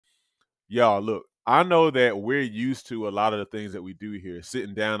Y'all, look, I know that we're used to a lot of the things that we do here,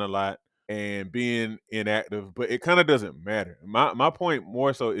 sitting down a lot and being inactive, but it kind of doesn't matter. My point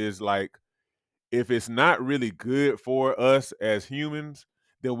more so is like if it's not really good for us as humans,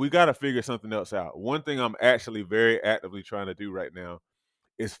 then we got to figure something else out. One thing I'm actually very actively trying to do right now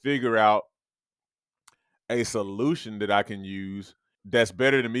is figure out a solution that I can use that's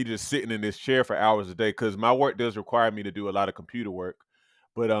better than me just sitting in this chair for hours a day because my work does require me to do a lot of computer work.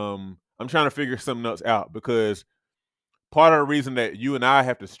 But I'm trying to figure something else out because part of the reason that you and I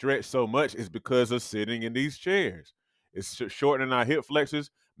have to stretch so much is because of sitting in these chairs. It's shortening our hip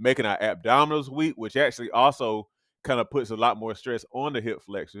flexors, making our abdominals weak, which actually also kind of puts a lot more stress on the hip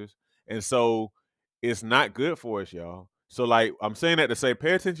flexors. And so it's not good for us, y'all. So, like, I'm saying that to say,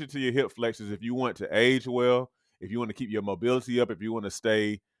 pay attention to your hip flexors if you want to age well, if you want to keep your mobility up, if you want to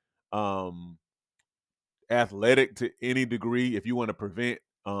stay um, athletic to any degree, if you want to prevent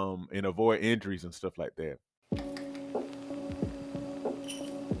and avoid injuries and stuff like that.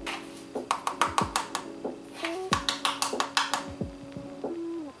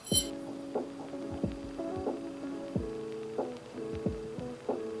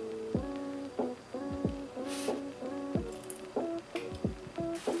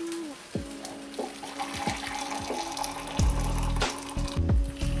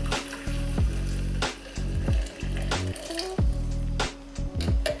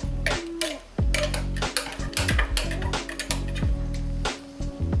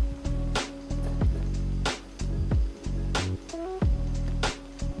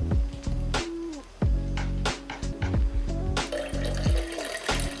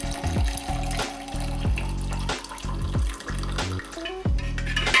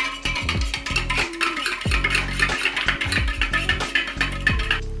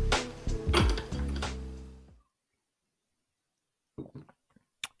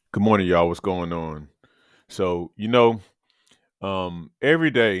 Good morning, y'all. What's going on? So, every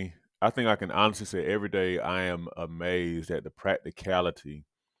day, I think I can honestly say every day I am amazed at the practicality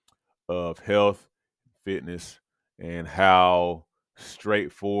of health, fitness, and how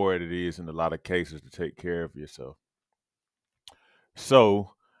straightforward it is in a lot of cases to take care of yourself.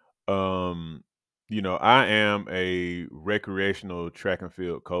 So, um, I am a recreational track and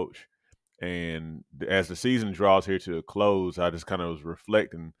field coach. And as the season draws here to a close, I just kind of was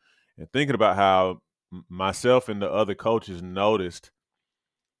reflecting and thinking about how myself and the other coaches noticed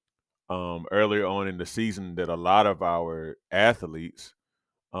earlier on in the season that a lot of our athletes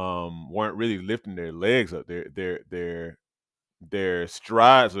weren't really lifting their legs up. Their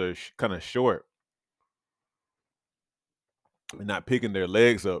strides are kind of short and not picking their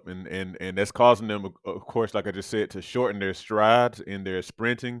legs up, and that's causing them, of course, like I just said, to shorten their strides in their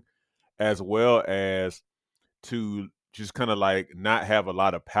sprinting, as well as to just kind of like not have a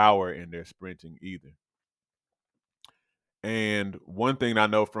lot of power in their sprinting either. And one thing I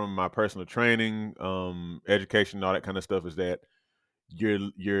know from my personal training, education, all that kind of stuff is that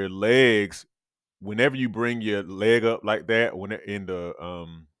your legs, whenever you bring your leg up like that, when it, in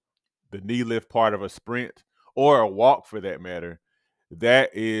the knee lift part of a sprint or a walk for that matter, that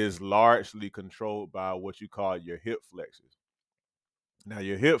is largely controlled by what you call your hip flexors. Now,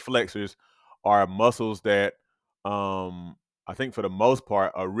 your hip flexors are muscles that I think for the most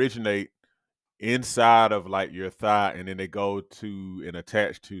part originate inside of like your thigh and then they go to and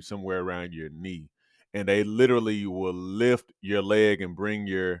attach to somewhere around your knee. And they literally will lift your leg and bring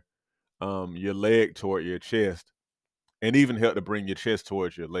your leg toward your chest and even help to bring your chest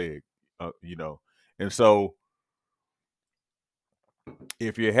towards your leg, you know. And so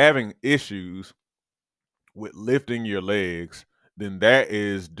if you're having issues with lifting your legs, then that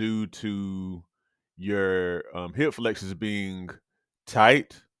is due to your hip flexors being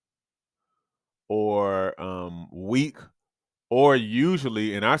tight or weak, or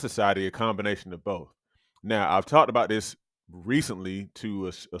usually in our society, a combination of both. Now, I've talked about this recently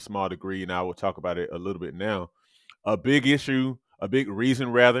to a small degree, and I will talk about it a little bit now. A big issue, a big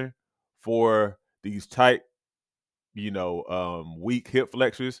reason rather, for these tight, weak hip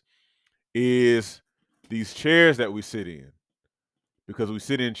flexors is these chairs that we sit in, because we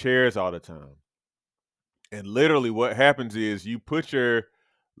sit in chairs all the time. And literally what happens is you put your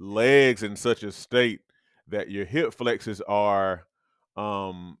legs in such a state that your hip flexors are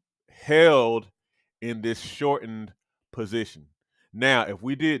held in this shortened position. Now, if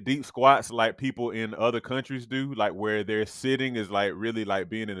we did deep squats like people in other countries do, like where their sitting is like really like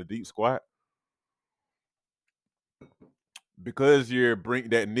being in a deep squat, because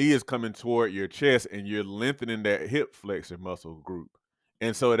that knee is coming toward your chest and you're lengthening that hip flexor muscle group.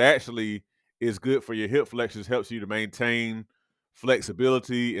 And so it actually is good for your hip flexors, helps you to maintain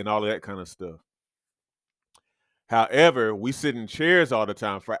flexibility, and all of that kind of stuff. However, we sit in chairs all the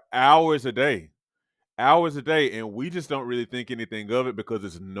time for hours a day, and we just don't really think anything of it because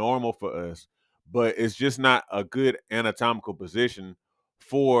it's normal for us. But it's just not a good anatomical position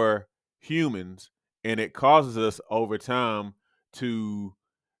for humans, and it causes us over time to,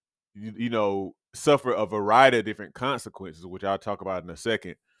 suffer a variety of different consequences, which I'll talk about in a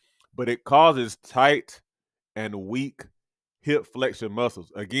second. But it causes tight and weak hip flexion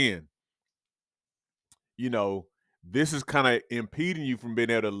muscles. Again, you know, this is kind of impeding you from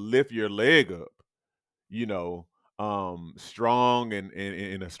being able to lift your leg up, you know, strong and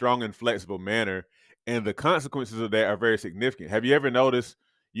in a strong and flexible manner. And the consequences of that are very significant. Have you ever noticed,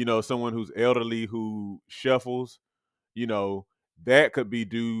 someone who's elderly who shuffles, you know, that could be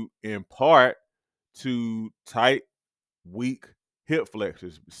due in part to tight, weak hip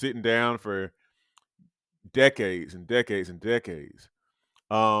flexors, sitting down for decades and decades and decades.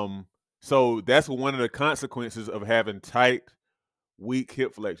 So that's one of the consequences of having tight, weak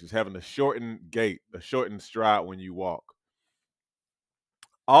hip flexors, having a shortened gait, a shortened stride when you walk.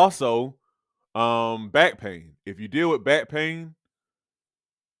 Also, back pain. If you deal with back pain,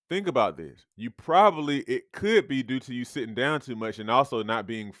 think about this. It could be due to you sitting down too much and also not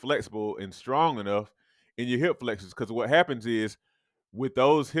being flexible and strong enough in your hip flexors. Because what happens is with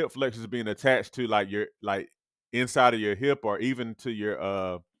those hip flexors being attached to like inside of your hip or even to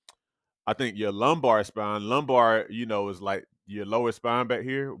your I think your lumbar spine. Lumbar, is like your lower spine back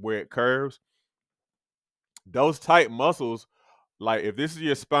here where it curves. Those tight muscles, like if this is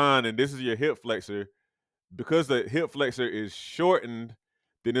your spine and this is your hip flexor, because the hip flexor is shortened,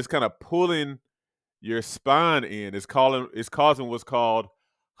 then it's kind of pulling your spine in. It's causing what's called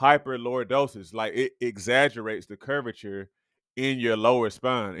hyperlordosis. Like it exaggerates the curvature in your lower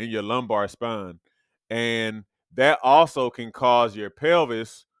spine, in your lumbar spine. And that also can cause your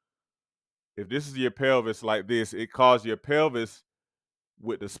pelvis. If this is your pelvis like this, it causes your pelvis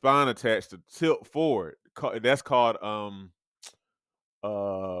with the spine attached to tilt forward. That's called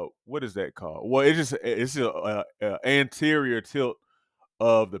what is that called? Well, it's a anterior tilt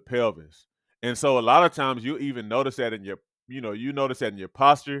of the pelvis. And so a lot of times you even notice that you notice that in your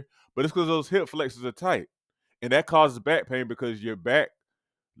posture, but it's because those hip flexors are tight. And that causes back pain because your back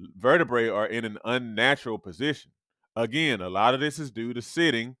vertebrae are in an unnatural position. Again, a lot of this is due to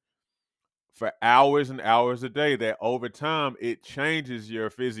sitting for hours and hours a day, that over time it changes your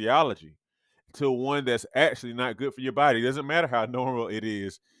physiology to one that's actually not good for your body. It doesn't matter how normal it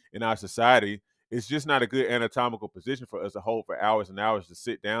is in our society. It's just not a good anatomical position for us to hold for hours and hours to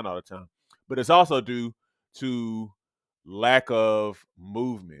sit down all the time. But it's also due to lack of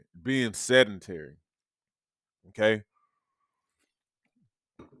movement, being sedentary. Okay.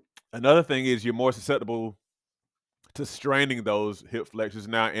 Another thing is you're more susceptible to straining those hip flexors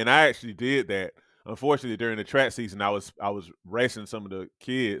now, and I actually did that. Unfortunately, during the track season, I was racing some of the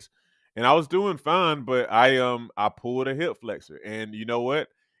kids, and I was doing fine, but I pulled a hip flexor, and you know what?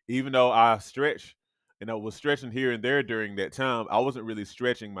 Even though I stretch, and I was stretching here and there during that time, I wasn't really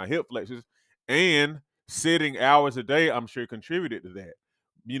stretching my hip flexors, and sitting hours a day, I'm sure contributed to that.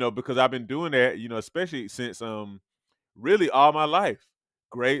 Because I've been doing that, especially since really all my life,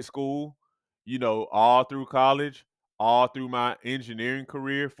 grade school, all through college, all through my engineering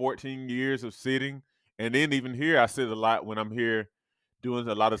career, 14 years of sitting. And then even here, I sit a lot when I'm here doing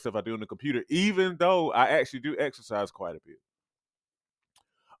a lot of stuff I do on the computer, even though I actually do exercise quite a bit.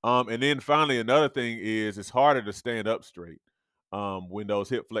 And then finally, another thing is it's harder to stand up straight when those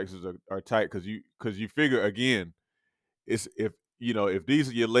hip flexors are tight because you figure again, it's if these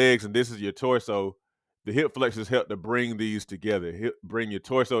are your legs and this is your torso, the hip flexors help to bring these together, bring your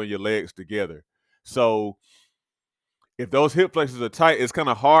torso and your legs together. So if those hip flexors are tight, it's kind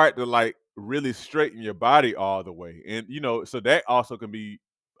of hard to like really straighten your body all the way. And so that also can be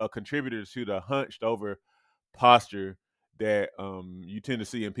a contributor to the hunched over posture that you tend to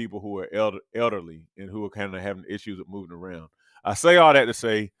see in people who are elderly and who are kind of having issues with moving around. I say all that to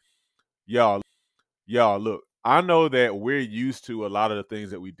say, y'all, look, I know that we're used to a lot of the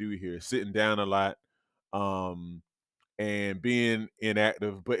things that we do here, sitting down a lot, and being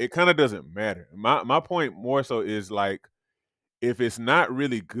inactive, but it kind of doesn't matter. My point more so is like if it's not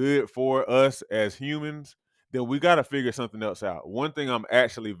really good for us as humans, then we got to figure something else out. One thing I'm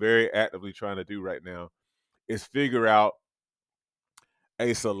actually very actively trying to do right now is figure out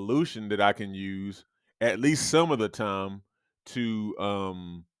a solution that I can use at least some of the time to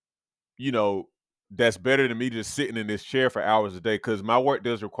you know, that's better than me just sitting in this chair for hours a day because my work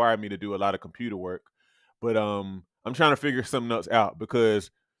does require me to do a lot of computer work. But I'm trying to figure something else out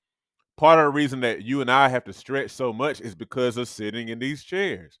because part of the reason that you and I have to stretch so much is because of sitting in these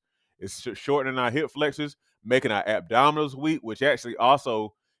chairs. It's shortening our hip flexors, making our abdominals weak, which actually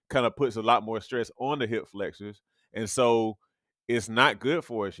also kind of puts a lot more stress on the hip flexors. And so it's not good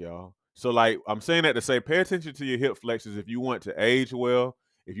for us, y'all. So, like, I'm saying that to say, pay attention to your hip flexors if you want to age well,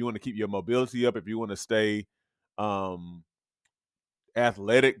 if you want to keep your mobility up, if you want to stay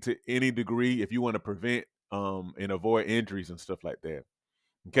athletic to any degree, if you want to prevent and avoid injuries and stuff like that.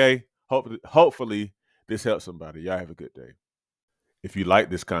 Okay? Hopefully this helps somebody. Y'all have a good day. If you like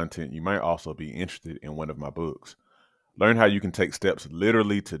this content, you might also be interested in one of my books. Learn how you can take steps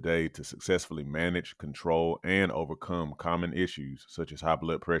literally today to successfully manage, control, and overcome common issues such as high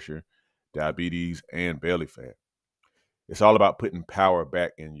blood pressure, diabetes, and belly fat. It's all about putting power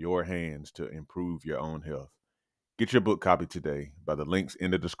back in your hands to improve your own health. Get your book copy today by the links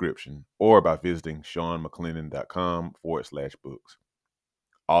in the description or by visiting SeanMcClennan.com/books.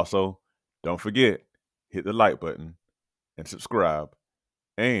 Also, don't forget, hit the like button and subscribe,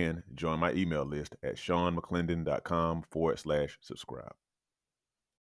 and join my email list at SeanMcClendon.com/subscribe.